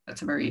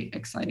that's a very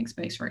exciting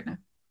space right now.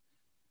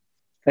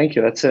 Thank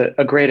you. That's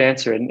a great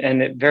answer.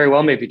 And it very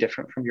well may be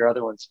different from your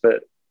other ones,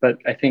 but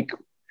I think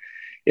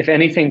if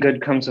anything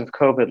good comes of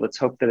COVID, let's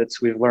hope that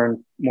we've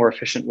learned more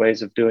efficient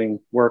ways of doing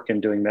work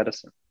and doing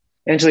medicine.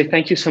 Anjali,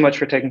 thank you so much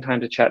for taking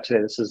time to chat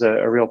today. This is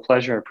a real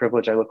pleasure and a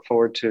privilege. I look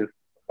forward to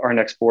our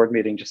next board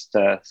meeting just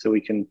so we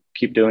can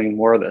keep doing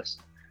more of this.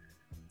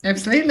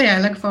 Absolutely.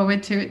 I look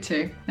forward to it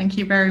too. Thank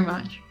you very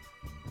much.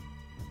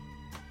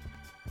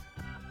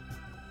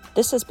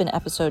 This has been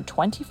episode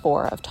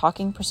 24 of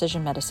Talking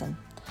Precision Medicine.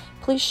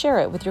 Please share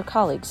it with your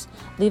colleagues,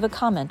 leave a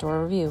comment or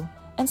a review,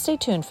 and stay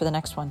tuned for the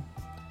next one.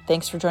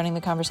 Thanks for joining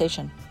the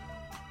conversation.